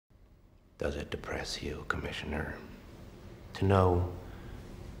Does it depress you, Commissioner, to know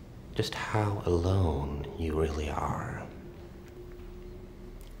just how alone you really are?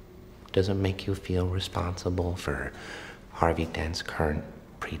 Does it make you feel responsible for Harvey Dent's current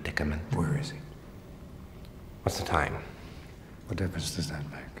predicament? Where is he? What's the time? What difference does that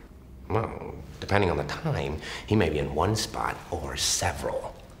make? Well, depending on the time, he may be in one spot or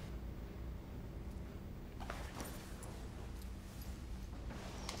several.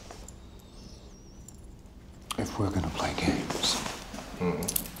 If we're gonna play games,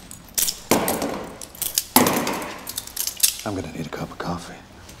 I'm gonna need a cup of coffee.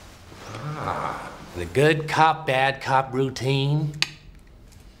 Ah, the good cop, bad cop routine?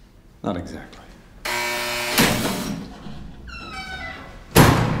 Not exactly.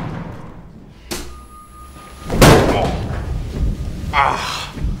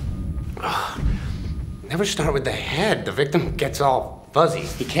 Never start with the head. The victim gets all fuzzy.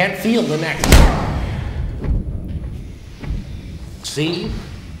 He can't feel the neck. See?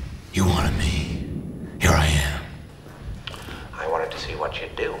 You wanted me. Here I am. I wanted to see what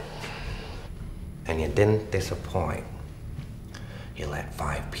you'd do. And you didn't disappoint. You let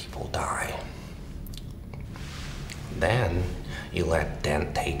 5 people die. Then you let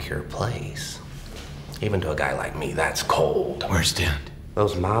Dent take your place. Even to a guy like me, that's cold. Where's Dent?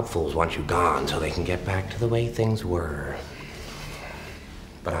 Those mob fools want you gone so they can get back to the way things were.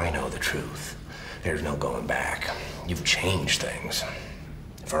 But I know the truth. There's no going back. You've changed things.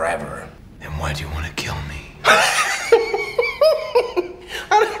 Forever. Then why do you want to kill me?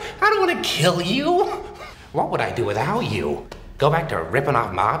 I don't want to kill you. What would I do without you? Go back to ripping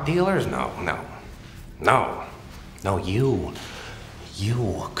off mob dealers? No. No, you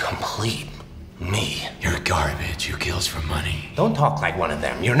complete me. You're garbage. You kills for money. Don't talk like one of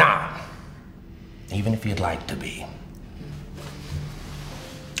them. You're not. Even if you'd like to be.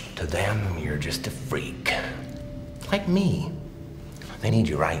 To them, you're just a freak. Like me. They need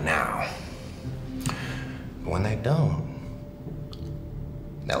you right now. But when they don't,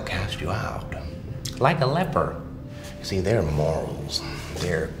 they'll cast you out. Like a leper. You see, their morals,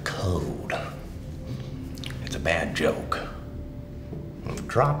 their code. It's a bad joke.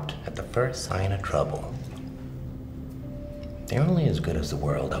 Dropped at the first sign of trouble. They're only as good as the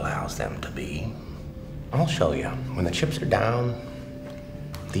world allows them to be. I'll show you. When the chips are down,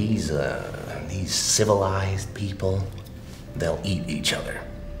 these civilized people, they'll eat each other.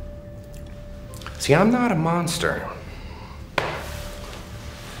 See, I'm not a monster.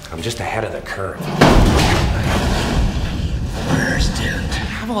 I'm just ahead of the curve. Where's Dent? You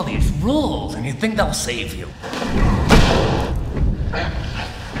have all these rules, and you think they'll save you.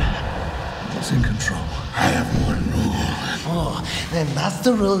 It's in control. I have one rule. Oh, then that's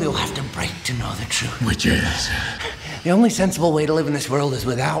the rule you'll have to break to know the truth. Which is? The only sensible way to live in this world is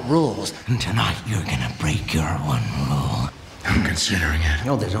without rules. And tonight, you're gonna break your one rule. I'm considering it.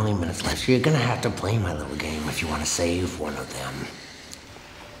 No, there's only minutes left, so you're gonna have to play my little game if you want to save one of them.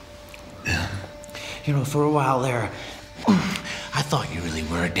 Yeah? You know, for a while there, I thought you really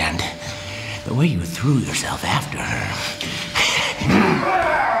were, Dent. The way you threw yourself after her.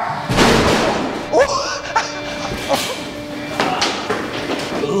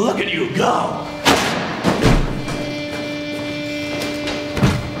 Look at you go!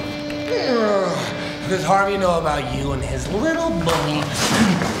 What does Harvey know about you and his little bully?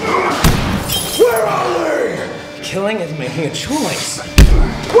 Where are they? Killing is making a choice.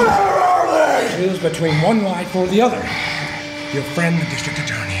 Where are they? Choose between one life or the other. Your friend, the district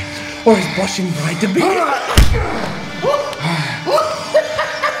attorney, or his blushing bride-to-be.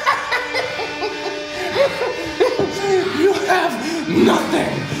 You have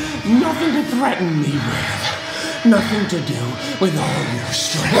nothing to threaten me with. Nothing to do with all your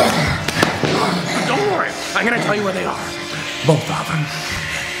strength. Don't worry, I'm gonna tell you where they are. Both of them.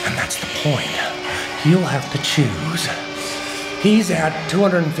 And that's the point. You'll have to choose. He's at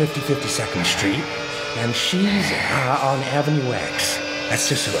 250 52nd Street, and she's on Avenue X. That's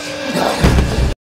just